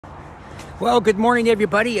Well, good morning,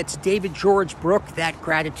 everybody. It's David George Brooke, that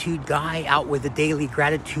gratitude guy, out with the daily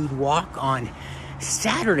gratitude walk on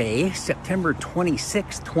Saturday, September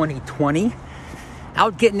 26, 2020.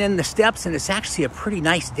 Out getting in the steps, and it's actually a pretty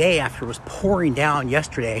nice day after it was pouring down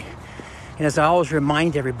yesterday. And as I always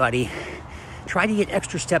remind everybody, try to get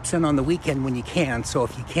extra steps in on the weekend when you can. So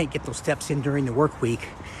if you can't get those steps in during the work week,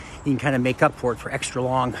 you can kind of make up for it for extra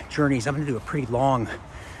long journeys. I'm going to do a pretty long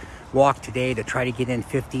walk today to try to get in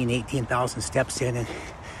 15, 18,000 steps in.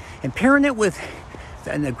 And pairing it with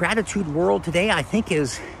in the gratitude world today, I think,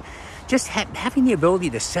 is just having the ability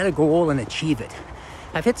to set a goal and achieve it.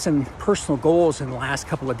 I've hit some personal goals in the last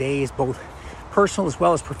couple of days, both personal as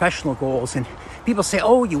well as professional goals. And people say,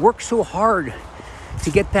 oh, you work so hard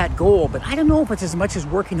to get that goal. But I don't know if it's as much as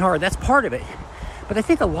working hard. That's part of it. But I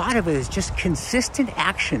think a lot of it is just consistent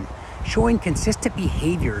action, showing consistent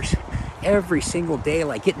behaviors every single day,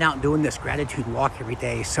 like getting out and doing this gratitude walk every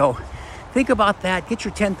day. So think about that, get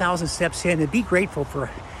your 10,000 steps in, and be grateful for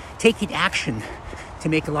taking action to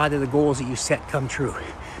make a lot of the goals that you set come true.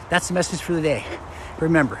 That's the message for the day.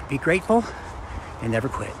 Remember, be grateful and never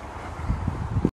quit.